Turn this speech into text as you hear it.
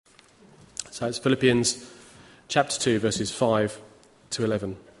So it's Philippians chapter 2, verses 5 to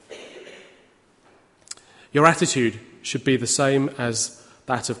 11. Your attitude should be the same as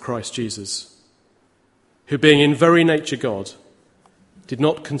that of Christ Jesus, who being in very nature God, did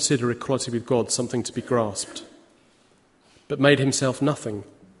not consider equality with God something to be grasped, but made himself nothing,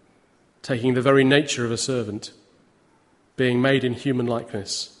 taking the very nature of a servant, being made in human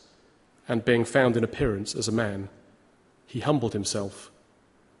likeness, and being found in appearance as a man, he humbled himself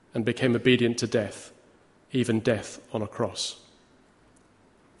and became obedient to death, even death on a cross.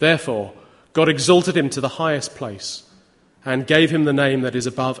 Therefore, God exalted him to the highest place and gave him the name that is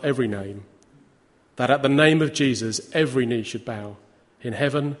above every name, that at the name of Jesus every knee should bow, in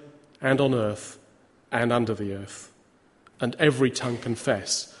heaven and on earth and under the earth, and every tongue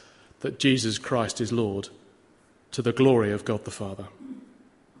confess that Jesus Christ is Lord, to the glory of God the Father.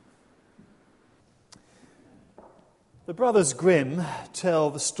 The brothers Grimm tell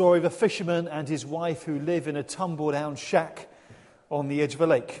the story of a fisherman and his wife who live in a tumble-down shack on the edge of a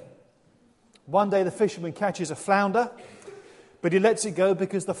lake. One day the fisherman catches a flounder, but he lets it go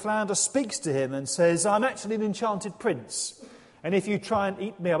because the flounder speaks to him and says, "I'm actually an enchanted prince, and if you try and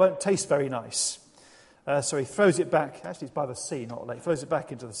eat me, I won't taste very nice." So he throws it back. Actually, it's by the sea, not a lake. Throws it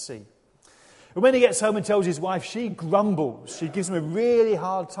back into the sea. And when he gets home and tells his wife, she grumbles. She gives him a really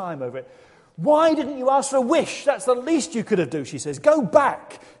hard time over it. "Why didn't you ask for a wish? That's the least you could have done," she says. Go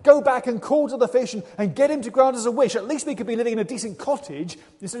back and call to the fish and get him to grant us a wish. At least we could be living in a decent cottage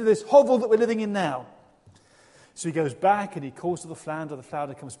instead of this hovel that we're living in now." So he goes back and he calls to the flounder. The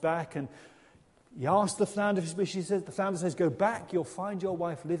flounder comes back and he asks the flounder if his wish. The flounder says, "Go back, you'll find your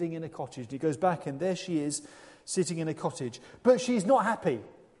wife living in a cottage." And he goes back and there she is, sitting in a cottage. But she's not happy.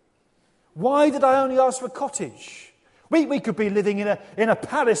 "Why did I only ask for a cottage? We could be living in a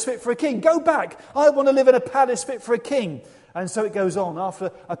palace fit for a king. Go back. I want to live in a palace fit for a king." And so it goes on. After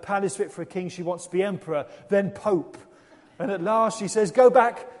a palace fit for a king, she wants to be emperor, then pope. And at last she says, "Go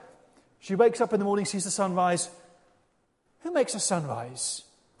back." She wakes up in the morning, sees the sunrise. "Who makes a sunrise?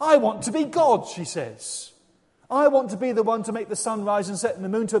 I want to be God," she says. "I want to be the one to make the sun rise and set and the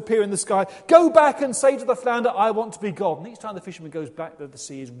moon to appear in the sky. Go back and say to the flounder, I want to be God." And each time the fisherman goes back, the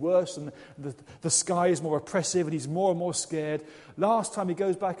sea is worse and the sky is more oppressive and he's more and more scared. Last time he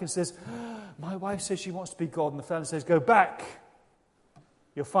goes back and says, "My wife says she wants to be God." And the flounder says, "Go back.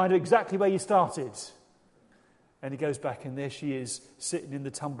 You'll find her exactly where you started." And he goes back and there she is, sitting in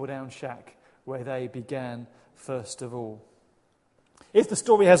the tumble-down shack where they began first of all. If the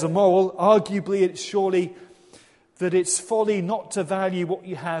story has a moral, arguably it's surely that it's folly not to value what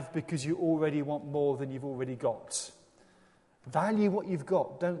you have because you already want more than you've already got. Value what you've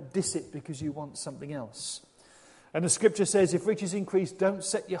got. Don't diss it because you want something else. And the scripture says, if riches increase, don't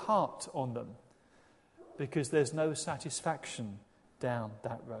set your heart on them because there's no satisfaction down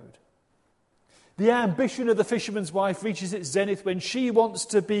that road. The ambition of the fisherman's wife reaches its zenith when she wants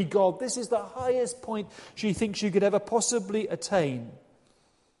to be God. This is the highest point she thinks she could ever possibly attain.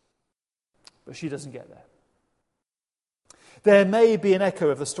 But she doesn't get there. There may be an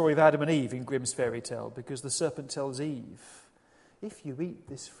echo of the story of Adam and Eve in Grimm's fairy tale, because the serpent tells Eve, "If you eat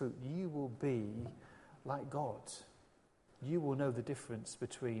this fruit, you will be like God. You will know the difference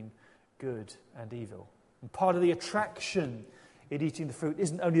between good and evil." And part of the attraction in eating the fruit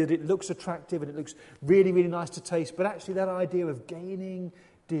isn't only that it looks attractive and it looks really, really nice to taste, but actually that idea of gaining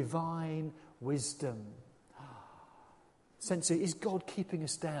divine wisdom. Sense, is God keeping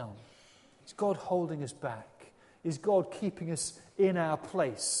us down? Is God holding us back? Is God keeping us in our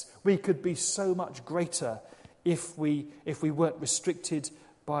place? We could be so much greater if we weren't restricted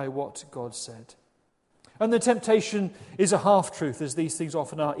by what God said. And the temptation is a half-truth, as these things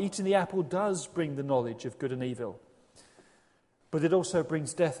often are. Eating the apple does bring the knowledge of good and evil, but it also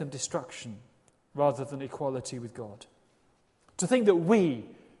brings death and destruction rather than equality with God. To think that we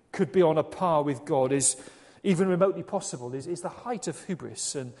could be on a par with God is even remotely possible, is the height of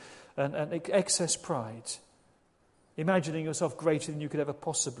hubris and excess pride. Imagining yourself greater than you could ever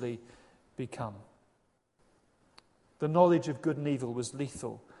possibly become. The knowledge of good and evil was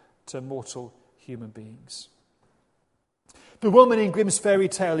lethal to mortal human beings. The woman in Grimm's fairy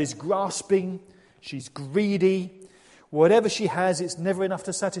tale is grasping, she's greedy. Whatever she has, it's never enough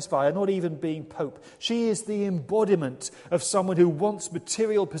to satisfy her, not even being pope. She is the embodiment of someone who wants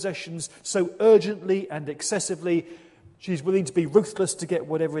material possessions so urgently and excessively, she's willing to be ruthless to get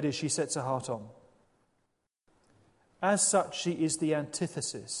whatever it is she sets her heart on. As such, she is the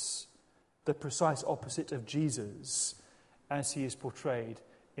antithesis, the precise opposite of Jesus as he is portrayed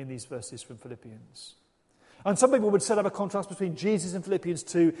in these verses from Philippians. And some people would set up a contrast between Jesus in Philippians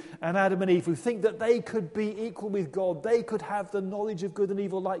 2 and Adam and Eve, who think that they could be equal with God. They could have the knowledge of good and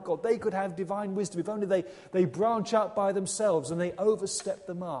evil like God. They could have divine wisdom if only they branch out by themselves, and they overstep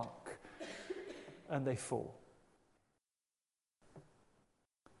the mark and they fall.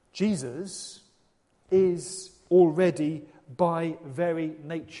 Jesus is already by very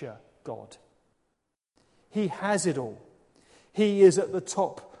nature God. He has it all. He is at the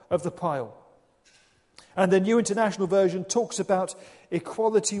top of the pile. And the New International Version talks about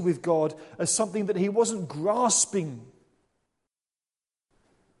equality with God as something that he wasn't grasping.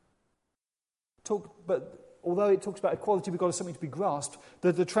 But although it talks about equality with God as something to be grasped,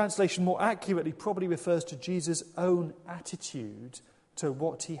 the translation more accurately probably refers to Jesus' own attitude to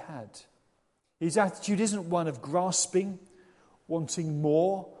what he had. His attitude isn't one of grasping, wanting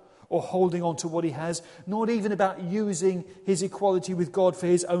more, or holding on to what he has, not even about using his equality with God for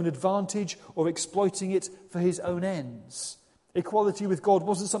his own advantage or exploiting it for his own ends. Equality with God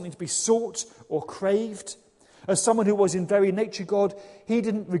wasn't something to be sought or craved. As someone who was in very nature God, he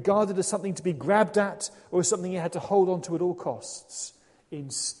didn't regard it as something to be grabbed at or as something he had to hold on to at all costs.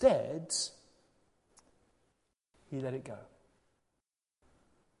 Instead, he let it go.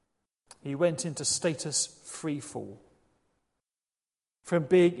 He went into status free fall. From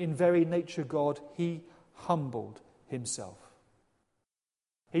being in very nature God, he humbled himself.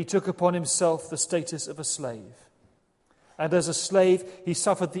 He took upon himself the status of a slave. And as a slave, he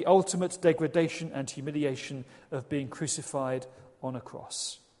suffered the ultimate degradation and humiliation of being crucified on a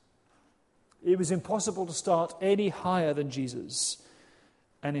cross. It was impossible to start any higher than Jesus,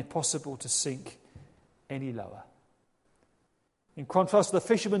 and impossible to sink any lower. In contrast to the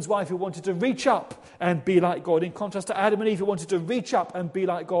fisherman's wife who wanted to reach up and be like God. In contrast to Adam and Eve who wanted to reach up and be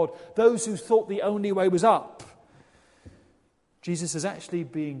like God. Those who thought the only way was up. Jesus, as actually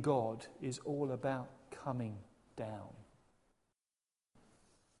being God, is all about coming down.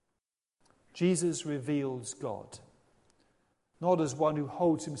 Jesus reveals God, not as one who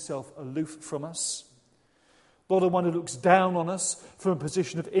holds himself aloof from us, not as one who looks down on us from a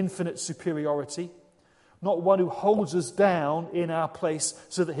position of infinite superiority, not one who holds us down in our place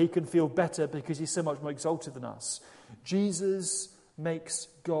so that he can feel better because he's so much more exalted than us. Jesus makes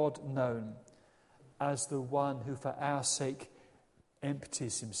God known as the one who for our sake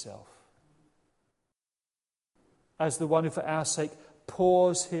empties himself. As the one who for our sake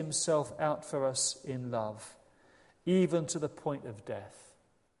pours himself out for us in love, even to the point of death.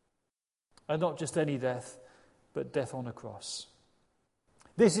 And not just any death, but death on a cross.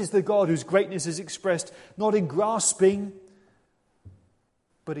 This is the God whose greatness is expressed not in grasping,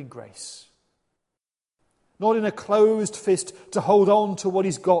 but in grace. Not in a closed fist to hold on to what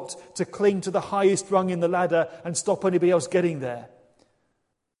he's got, to cling to the highest rung in the ladder and stop anybody else getting there.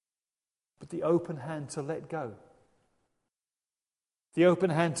 But the open hand to let go. The open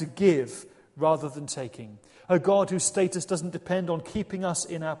hand to give rather than taking. A God whose status doesn't depend on keeping us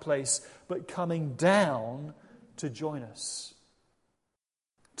in our place, but coming down to join us.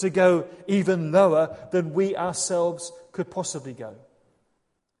 To go even lower than we ourselves could possibly go,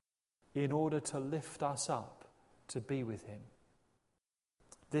 in order to lift us up to be with him.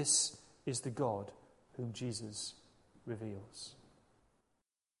 This is the God whom Jesus reveals.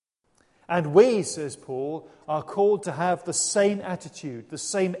 And we, says Paul, are called to have the same attitude, the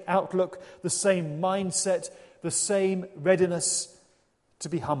same outlook, the same mindset, the same readiness to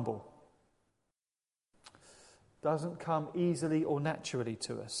be humble. Doesn't come easily or naturally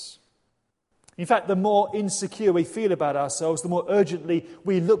to us. In fact, the more insecure we feel about ourselves, the more urgently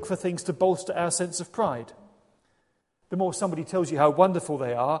we look for things to bolster our sense of pride. The more somebody tells you how wonderful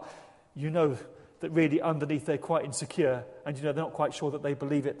they are, you know that really underneath they're quite insecure, and you know they're not quite sure that they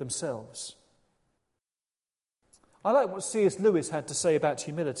believe it themselves. I like what C.S. Lewis had to say about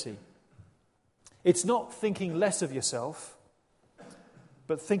humility. It's not thinking less of yourself,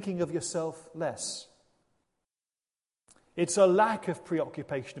 but thinking of yourself less. It's a lack of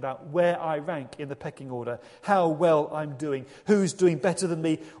preoccupation about where I rank in the pecking order, how well I'm doing, who's doing better than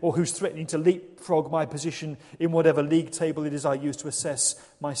me, or who's threatening to leapfrog my position in whatever league table it is I use to assess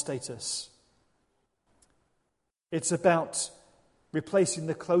my status. It's about replacing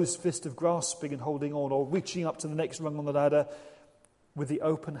the closed fist of grasping and holding on, or reaching up to the next rung on the ladder, with the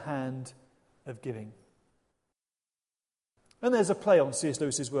open hand of giving. And there's a play on C.S.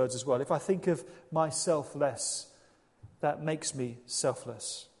 Lewis's words as well. If I think of myself less, that makes me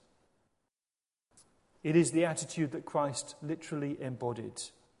selfless. It is the attitude that Christ literally embodied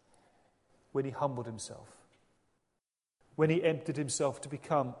when he humbled himself, when he emptied himself to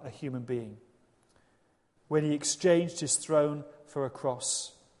become a human being, when he exchanged his throne for a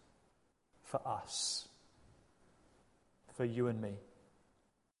cross for us. for you and me.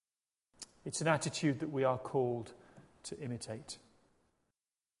 It's an attitude that we are called to imitate.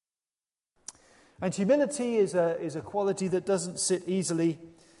 And humility is a quality that doesn't sit easily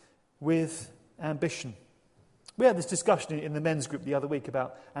with ambition. We had this discussion in the men's group the other week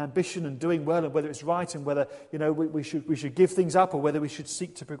about ambition and doing well and whether it's right and whether we should give things up or whether we should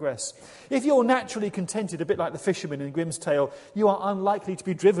seek to progress. If you're naturally contented, a bit like the fisherman in Grimm's tale, you are unlikely to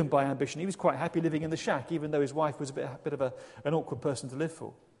be driven by ambition. He was quite happy living in the shack, even though his wife was a bit of an awkward person to live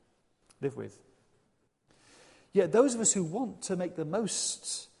with. Yet those of us who want to make the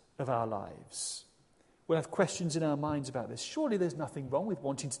most of our lives will have questions in our minds about this. Surely there's nothing wrong with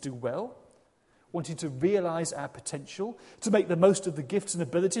wanting to do well, wanting to realize our potential, to make the most of the gifts and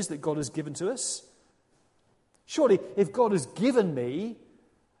abilities that God has given to us. Surely, if God has given me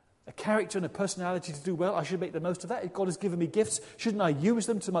a character and a personality to do well, I should make the most of that. If God has given me gifts, shouldn't I use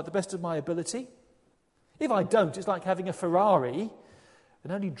them to the best of my ability? If I don't, it's like having a Ferrari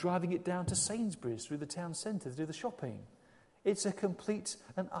and only driving it down to Sainsbury's through the town centre to do the shopping. It's a complete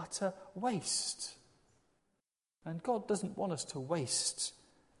and utter waste. And God doesn't want us to waste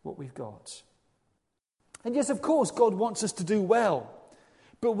what we've got. And yes, of course, God wants us to do well.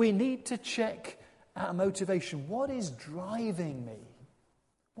 But we need to check our motivation. What is driving me?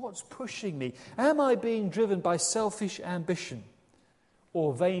 What's pushing me? Am I being driven by selfish ambition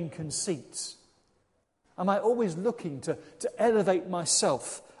or vain conceit? Am I always looking to elevate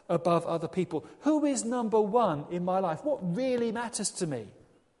myself above other people? Who is number one in my life? What really matters to me?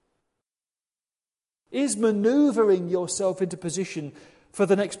 Is manoeuvring yourself into position for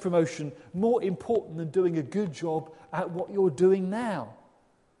the next promotion more important than doing a good job at what you're doing now?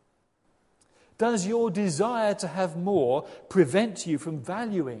 Does your desire to have more prevent you from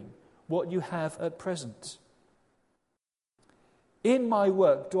valuing what you have at present? In my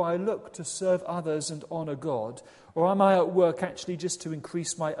work, do I look to serve others and honour God, or am I at work actually just to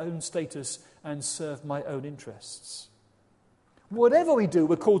increase my own status and serve my own interests? Whatever we do,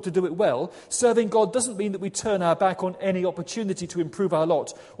 we're called to do it well. Serving God doesn't mean that we turn our back on any opportunity to improve our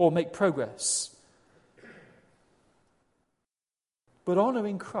lot or make progress. But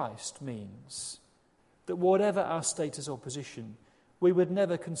honouring Christ means that whatever our status or position, we would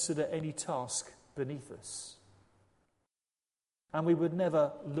never consider any task beneath us. And we would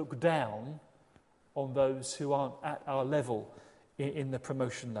never look down on those who aren't at our level in the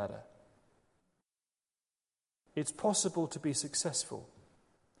promotion ladder. It's possible to be successful,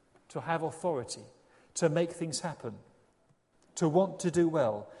 to have authority, to make things happen, to want to do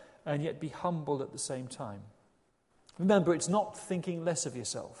well, and yet be humble at the same time. Remember, it's not thinking less of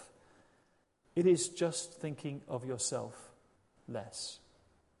yourself. It is just thinking of yourself less.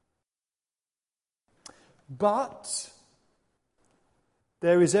 But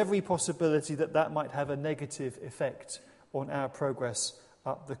there is every possibility that might have a negative effect on our progress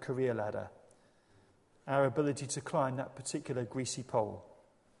up the career ladder, our ability to climb that particular greasy pole.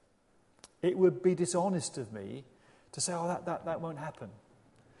 It would be dishonest of me to say, that won't happen.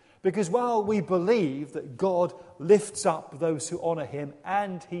 Because while we believe that God lifts up those who honour him,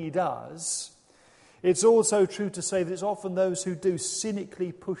 and he does, it's also true to say that it's often those who do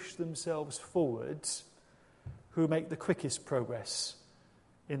cynically push themselves forward who make the quickest progress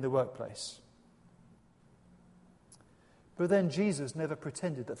in the workplace. But then Jesus never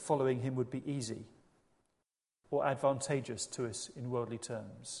pretended that following him would be easy or advantageous to us in worldly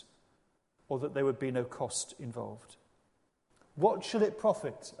terms, or that there would be no cost involved. What shall it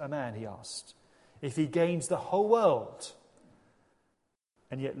profit a man, he asked, if he gains the whole world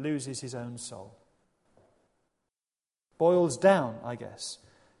and yet loses his own soul? Boils down, I guess,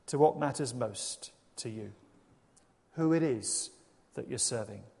 to what matters most to you. Who it is that you're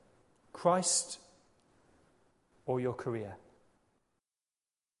serving. Christ or your career.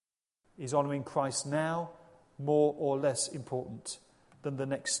 Is honouring Christ now more or less important than the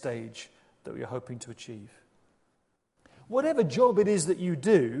next stage that we are hoping to achieve? Whatever job it is that you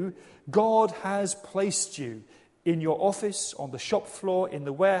do, God has placed you in your office, on the shop floor, in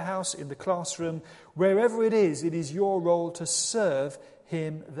the warehouse, in the classroom, wherever it is your role to serve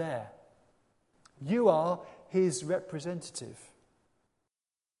him there. You are his representative.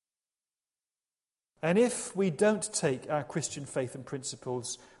 And if we don't take our Christian faith and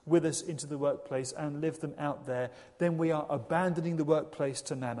principles with us into the workplace and live them out there, then we are abandoning the workplace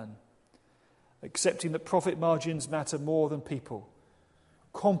to mammon, accepting that profit margins matter more than people,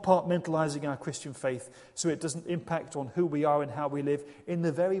 compartmentalizing our Christian faith so it doesn't impact on who we are and how we live in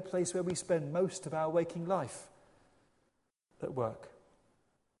the very place where we spend most of our waking life, at work.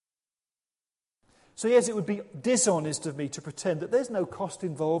 So yes, it would be dishonest of me to pretend that there's no cost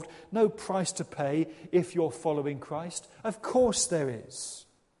involved, no price to pay if you're following Christ. Of course there is.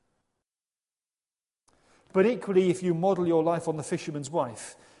 But equally, if you model your life on the fisherman's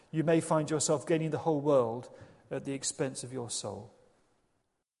wife, you may find yourself gaining the whole world at the expense of your soul.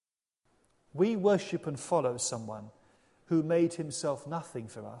 We worship and follow someone who made himself nothing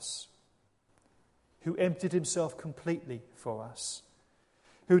for us, who emptied himself completely for us,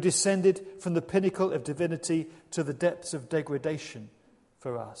 who descended from the pinnacle of divinity to the depths of degradation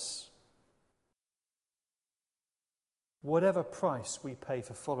for us. Whatever price we pay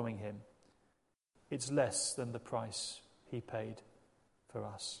for following him, it's less than the price he paid for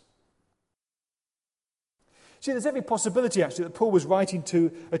us. See, there's every possibility, actually, that Paul was writing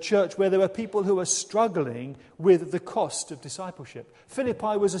to a church where there were people who were struggling with the cost of discipleship.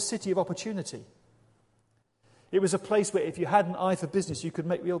 Philippi was a city of opportunity. It was a place where if you had an eye for business, you could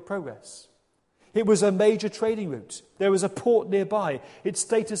make real progress. It was a major trading route. There was a port nearby. Its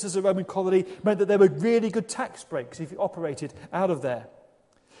status as a Roman colony meant that there were really good tax breaks if you operated out of there.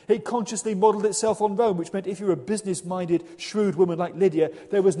 It consciously modelled itself on Rome, which meant if you were a business-minded, shrewd woman like Lydia,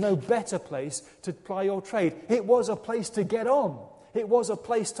 there was no better place to ply your trade. It was a place to get on. It was a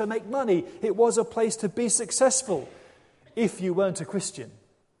place to make money. It was a place to be successful if you weren't a Christian.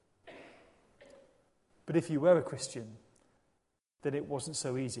 But if you were a Christian, then it wasn't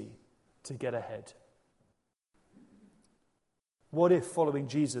so easy to get ahead. What if following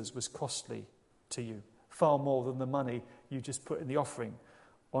Jesus was costly to you, far more than the money you just put in the offering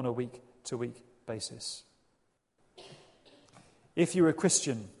on a week-to-week basis? If you were a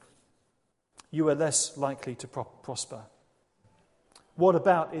Christian, you were less likely to prosper. What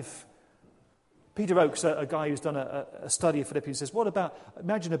about if Peter Oakes, a guy who's done a study of Philippians, says, what about,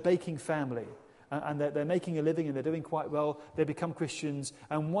 imagine a baking family, and they're making a living and they're doing quite well, they become Christians,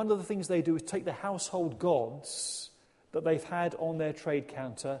 and one of the things they do is take the household gods that they've had on their trade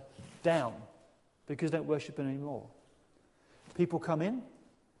counter down because they don't worship them anymore. People come in.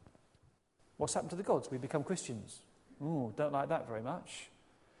 What's happened to the gods? We become Christians. Ooh, don't like that very much.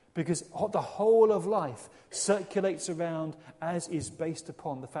 Because the whole of life circulates around as is based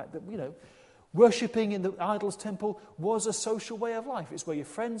upon the fact that, worshipping in the idol's temple was a social way of life. It's where your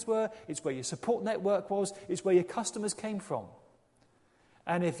friends were, it's where your support network was, it's where your customers came from.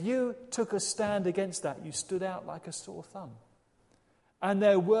 And if you took a stand against that, you stood out like a sore thumb. And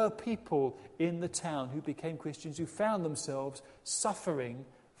there were people in the town who became Christians who found themselves suffering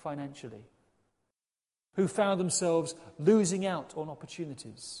financially, who found themselves losing out on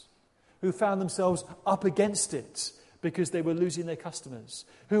opportunities, who found themselves up against it because they were losing their customers,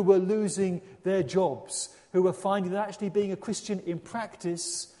 who were losing their jobs, who were finding that actually being a Christian in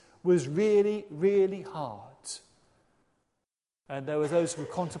practice was really, really hard. And there were those who were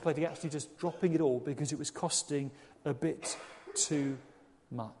contemplating actually just dropping it all because it was costing a bit too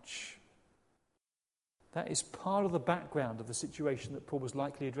much. That is part of the background of the situation that Paul was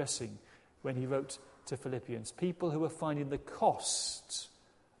likely addressing when he wrote to Philippians. People who were finding the cost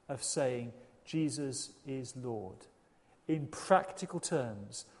of saying Jesus is Lord in practical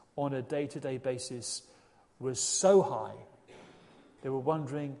terms on a day-to-day basis was so high they were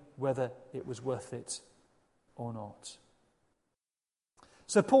wondering whether it was worth it or not.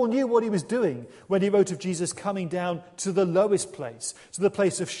 So Paul knew what he was doing when he wrote of Jesus coming down to the lowest place, to the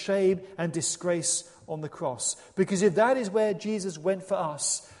place of shame and disgrace on the cross. Because if that is where Jesus went for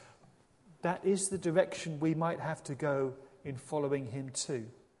us, that is the direction we might have to go in following him too.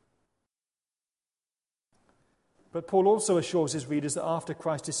 But Paul also assures his readers that after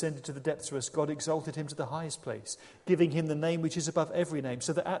Christ descended to the depths for us, God exalted him to the highest place, giving him the name which is above every name,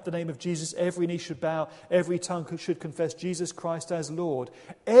 so that at the name of Jesus every knee should bow, every tongue should confess Jesus Christ as Lord.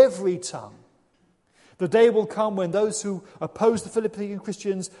 Every tongue. The day will come when those who oppose the Philippian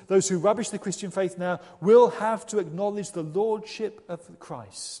Christians, those who rubbish the Christian faith now, will have to acknowledge the lordship of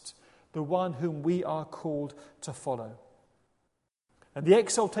Christ, the one whom we are called to follow. And the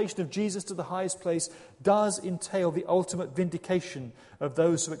exaltation of Jesus to the highest place does entail the ultimate vindication of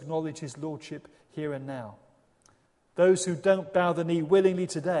those who acknowledge his lordship here and now. Those who don't bow the knee willingly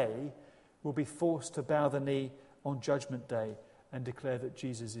today will be forced to bow the knee on Judgment Day and declare that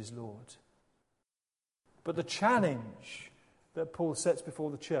Jesus is Lord. But the challenge that Paul sets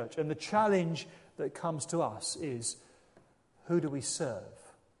before the church and the challenge that comes to us is, who do we serve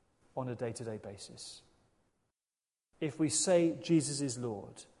on a day-to-day basis? If we say Jesus is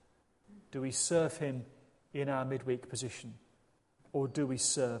Lord, do we serve him in our midweek position, or do we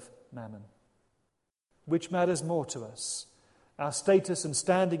serve Mammon? Which matters more to us, our status and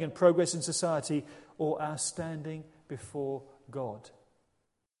standing and progress in society, or our standing before God?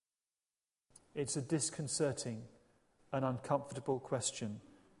 It's a disconcerting and uncomfortable question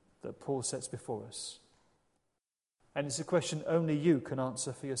that Paul sets before us. And it's a question only you can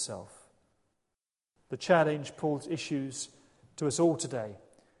answer for yourself. The challenge Paul issues to us all today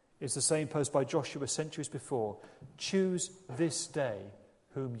is the same posed by Joshua centuries before. Choose this day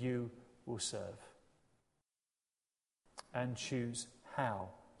whom you will serve. And choose how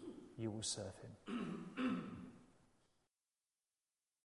you will serve him.